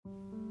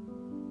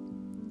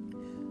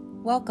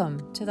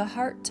Welcome to the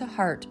Heart to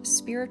Heart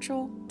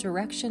Spiritual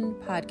Direction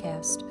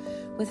Podcast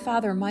with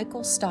Father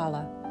Michael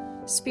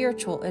Stalla,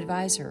 Spiritual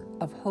Advisor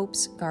of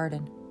Hope's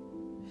Garden.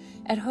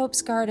 At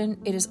Hope's Garden,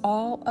 it is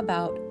all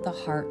about the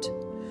heart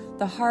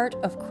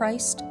of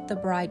Christ the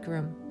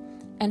Bridegroom,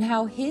 and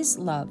how His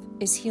love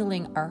is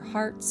healing our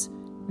hearts,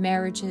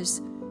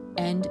 marriages,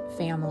 and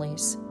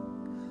families.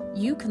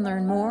 You can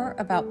learn more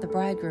about the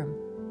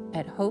Bridegroom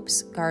at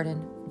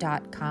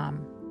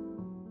hopesgarden.com.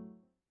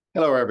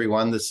 Hello,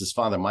 everyone. This is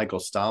Father Michael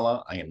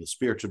Stalla. I am the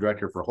Spiritual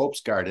Director for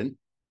Hope's Garden.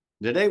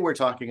 Today, we're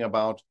talking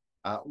about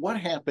what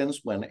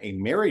happens when a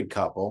married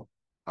couple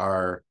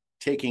are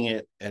taking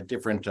it at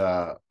different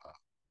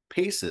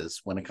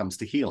paces when it comes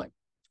to healing.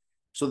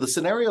 So the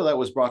scenario that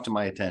was brought to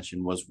my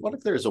attention was, what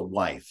if there's a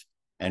wife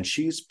and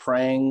she's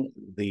praying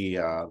the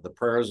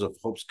prayers of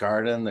Hope's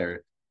Garden?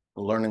 They're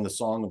learning the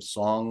Song of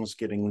Songs,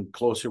 getting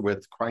closer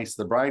with Christ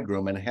the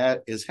Bridegroom, and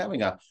is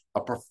having a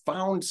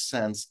profound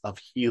sense of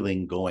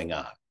healing going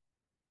on.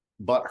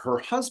 But her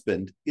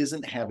husband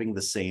isn't having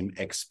the same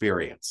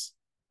experience.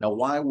 Now,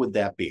 why would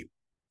that be?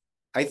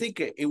 I think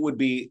it would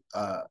be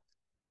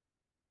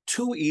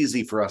too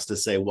easy for us to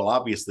say, well,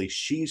 obviously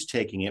she's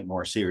taking it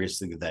more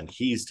seriously than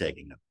he's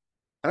taking it.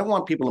 I don't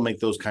want people to make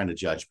those kind of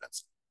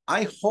judgments.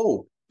 I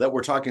hope that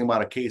we're talking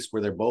about a case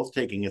where they're both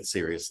taking it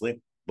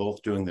seriously,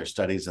 both doing their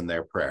studies and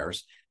their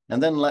prayers,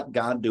 and then let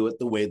God do it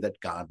the way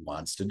that God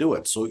wants to do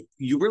it. So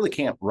you really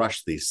can't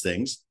rush these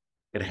things.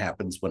 It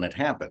happens when it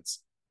happens.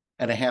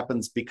 And it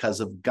happens because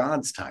of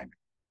God's timing.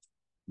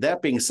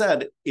 That being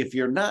said, if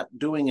you're not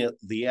doing it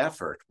the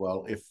effort,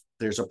 well, if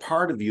there's a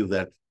part of you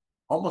that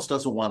almost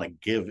doesn't want to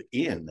give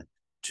in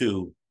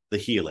to the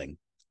healing,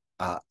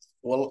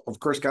 well, of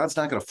course, God's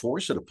not going to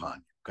force it upon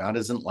you. God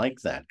isn't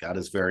like that. God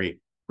is very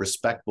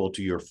respectful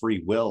to your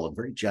free will and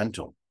very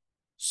gentle.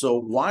 So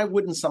why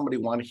wouldn't somebody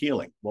want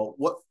healing?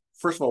 Well,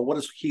 first of all, what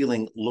does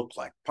healing look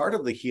like? Part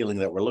of the healing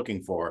that we're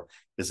looking for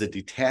is a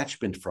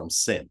detachment from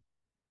sin.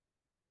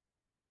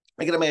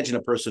 I can imagine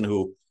a person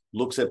who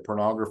looks at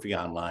pornography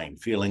online,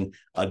 feeling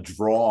a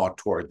draw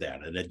toward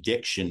that, an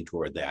addiction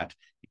toward that,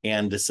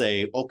 and to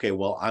say, okay,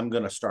 well, I'm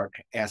going to start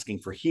asking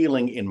for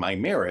healing in my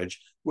marriage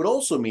would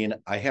also mean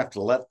I have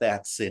to let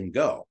that sin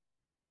go.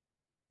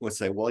 Would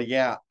say, well,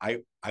 yeah, I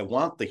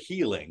want the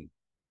healing,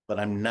 but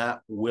I'm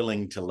not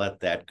willing to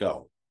let that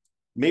go.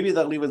 Maybe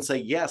they'll even say,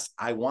 yes,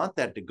 I want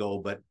that to go,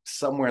 but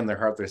somewhere in their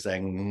heart, they're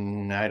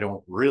saying, I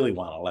don't really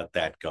want to let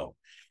that go.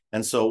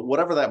 And so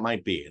whatever that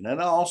might be, and it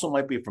also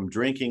might be from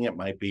drinking, it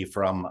might be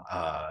from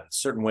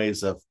certain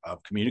ways of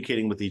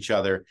communicating with each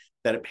other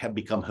that have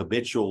become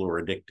habitual or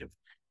addictive.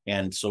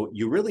 And so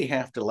you really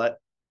have to let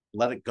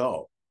it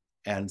go.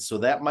 And so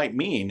that might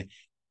mean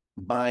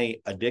my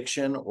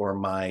addiction or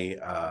my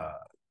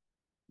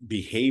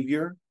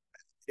behavior,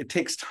 it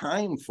takes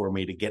time for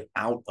me to get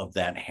out of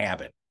that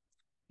habit.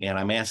 And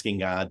I'm asking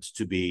God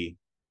to be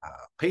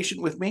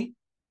patient with me,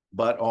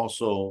 but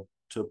also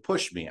to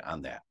push me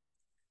on that.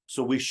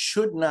 So we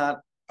should not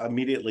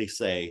immediately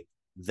say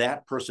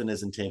that person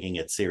isn't taking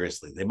it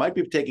seriously. They might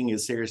be taking it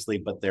seriously,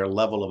 but their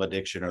level of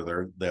addiction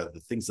or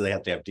the things that they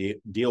have to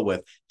deal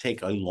with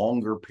take a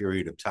longer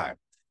period of time.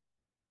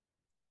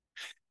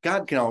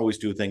 God can always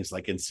do things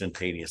like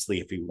instantaneously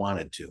if he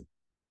wanted to.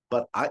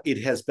 But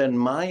it has been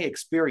my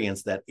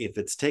experience that if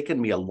it's taken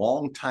me a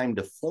long time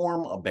to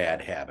form a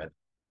bad habit,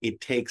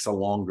 it takes a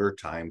longer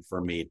time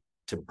for me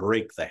to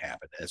break the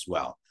habit as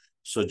well.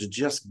 So to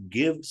just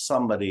give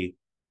somebody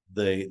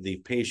the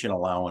patient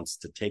allowance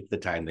to take the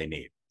time they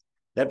need.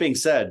 That being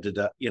said,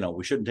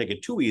 we shouldn't take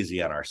it too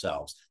easy on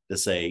ourselves to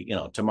say,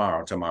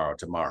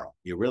 tomorrow.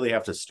 You really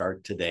have to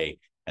start today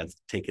and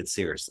take it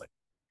seriously.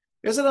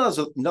 There's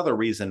another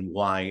reason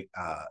why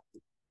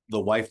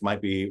the wife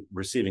might be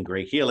receiving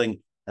great healing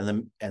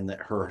and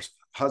her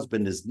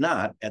husband is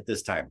not at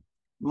this time.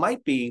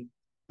 Might be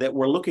that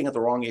we're looking at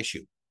the wrong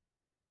issue.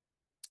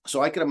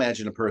 So I can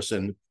imagine a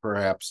person,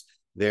 perhaps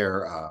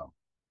they're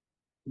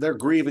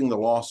grieving the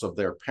loss of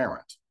their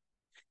parent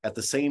at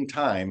the same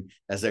time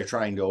as they're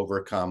trying to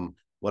overcome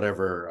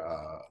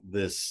whatever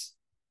this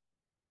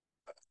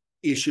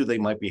issue they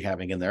might be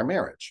having in their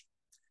marriage.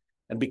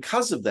 And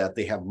because of that,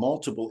 they have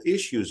multiple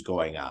issues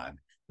going on.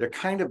 They're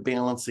kind of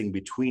balancing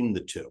between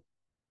the two.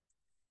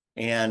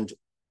 And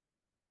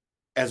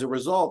as a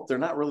result, they're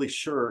not really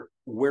sure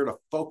where to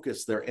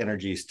focus their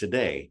energies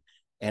today.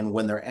 And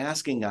when they're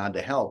asking God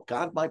to help,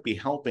 God might be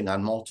helping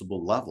on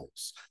multiple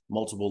levels,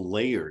 multiple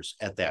layers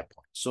at that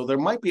point. So there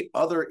might be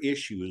other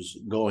issues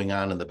going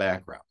on in the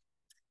background.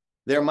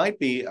 There might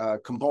be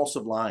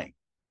compulsive lying.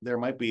 There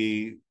might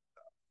be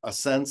a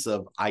sense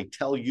of, I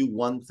tell you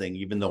one thing,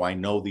 even though I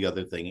know the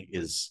other thing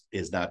is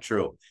not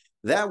true.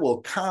 That will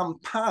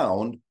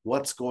compound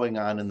what's going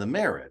on in the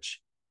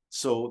marriage.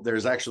 So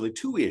there's actually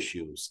two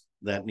issues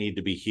that need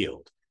to be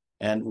healed.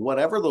 And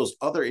whatever those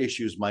other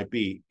issues might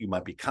be, you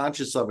might be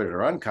conscious of it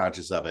or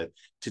unconscious of it,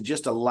 to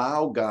just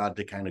allow God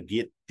to kind of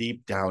get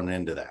deep down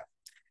into that.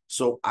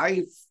 So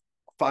I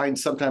find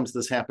sometimes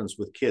this happens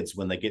with kids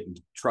when they get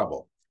into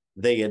trouble.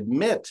 They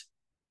admit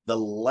the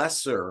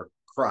lesser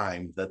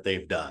crime that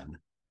they've done,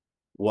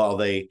 while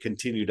they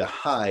continue to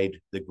hide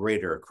the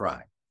greater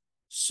crime.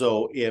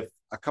 So if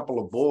a couple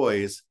of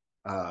boys,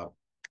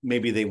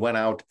 maybe they went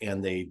out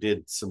and they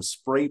did some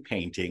spray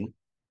painting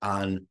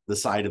on the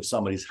side of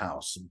somebody's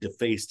house,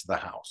 defaced the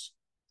house.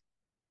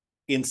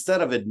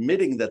 Instead of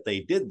admitting that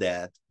they did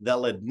that,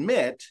 they'll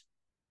admit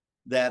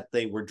that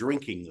they were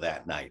drinking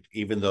that night,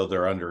 even though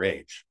they're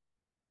underage.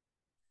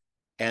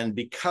 And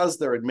because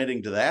they're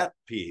admitting to that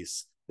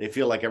piece, they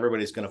feel like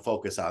everybody's going to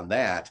focus on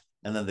that,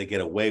 and then they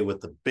get away with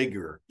the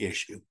bigger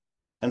issue.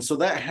 And so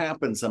that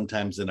happens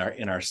sometimes in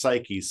our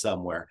psyche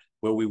somewhere,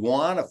 where we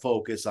want to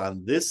focus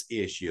on this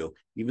issue,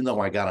 even though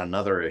I got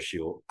another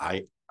issue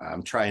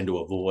I'm trying to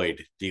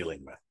avoid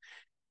dealing with.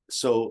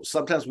 So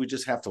sometimes we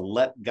just have to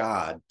let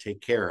God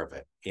take care of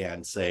it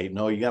and say,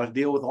 no, you got to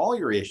deal with all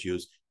your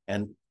issues.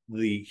 And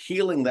the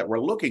healing that we're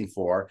looking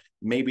for,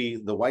 maybe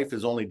the wife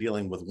is only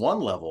dealing with one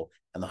level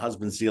and the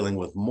husband's dealing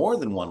with more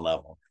than one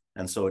level.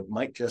 And so it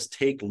might just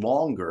take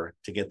longer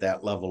to get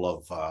that level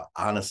of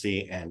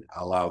honesty and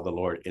allow the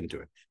Lord into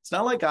it. It's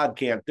not like God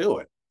can't do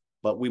it,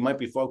 but we might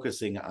be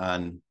focusing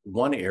on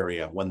one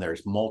area when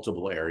there's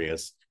multiple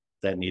areas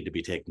that need to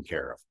be taken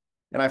care of.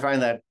 And I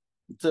find that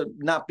to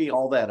not be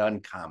all that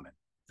uncommon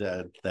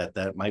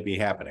that might be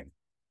happening.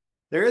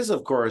 There is,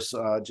 of course,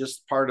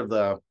 just part of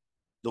the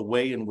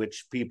way in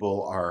which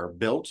people are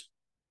built.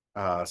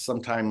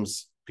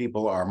 Sometimes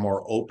people are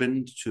more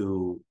open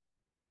to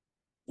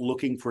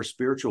looking for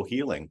spiritual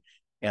healing,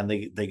 and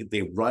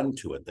they run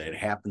to it. That it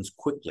happens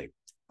quickly.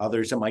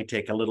 Others, it might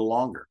take a little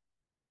longer.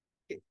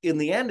 In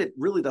the end, it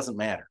really doesn't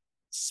matter.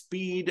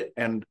 Speed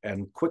and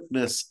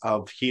quickness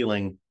of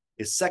healing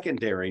is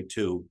secondary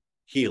to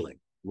healing.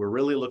 We're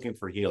really looking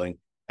for healing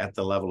at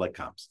the level it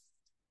comes.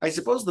 I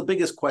suppose the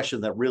biggest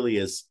question that really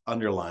is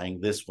underlying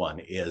this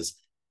one is,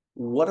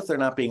 what if they're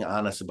not being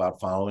honest about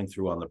following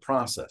through on the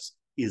process?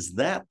 Is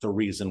that the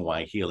reason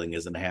why healing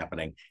isn't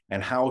happening?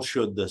 And how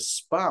should the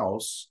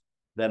spouse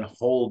then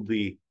hold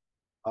the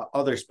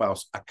other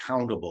spouse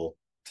accountable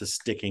to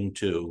sticking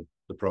to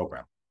the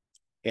program?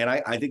 And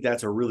I think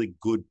that's a really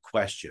good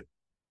question.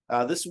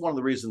 This is one of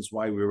the reasons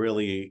why we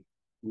really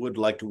would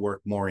like to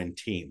work more in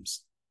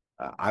teams.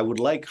 I would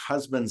like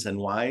husbands and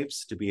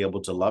wives to be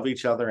able to love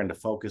each other and to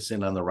focus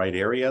in on the right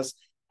areas.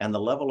 And the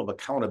level of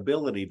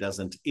accountability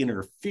doesn't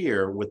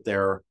interfere with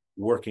their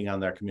working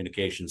on their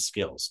communication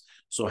skills.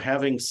 So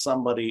having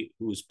somebody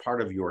who's part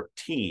of your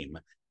team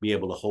be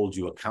able to hold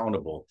you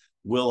accountable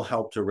will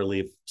help to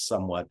relieve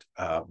somewhat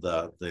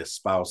the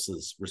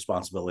spouse's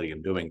responsibility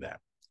in doing that.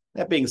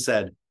 That being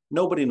said,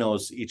 nobody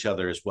knows each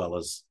other as well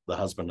as the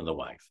husband and the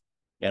wife.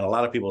 And a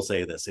lot of people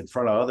say this in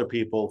front of other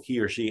people,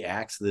 he or she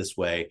acts this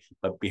way,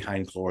 but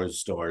behind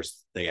closed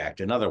doors, they act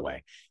another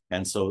way.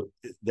 And so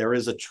there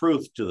is a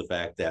truth to the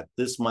fact that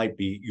this might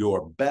be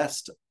your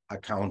best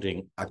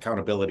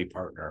accountability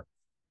partner.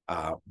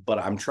 But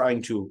I'm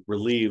trying to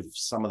relieve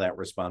some of that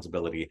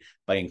responsibility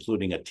by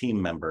including a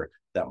team member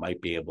that might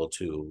be able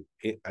to,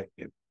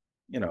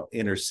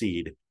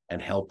 intercede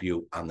and help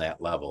you on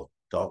that level.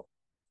 They'll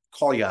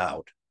call you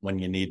out when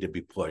you need to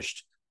be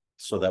pushed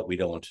so that we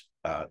don't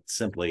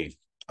simply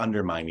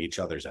undermine each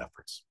other's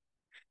efforts.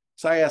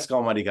 So I ask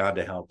Almighty God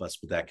to help us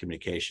with that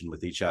communication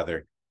with each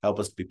other, help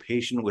us be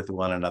patient with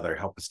one another,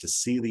 help us to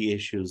see the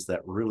issues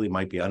that really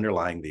might be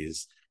underlying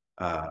these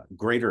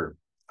greater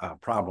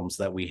problems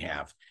that we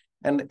have.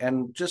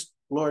 And just,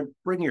 Lord,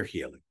 bring your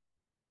healing.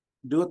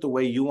 Do it the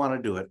way you want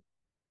to do it.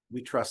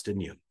 We trust in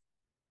you.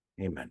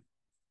 Amen.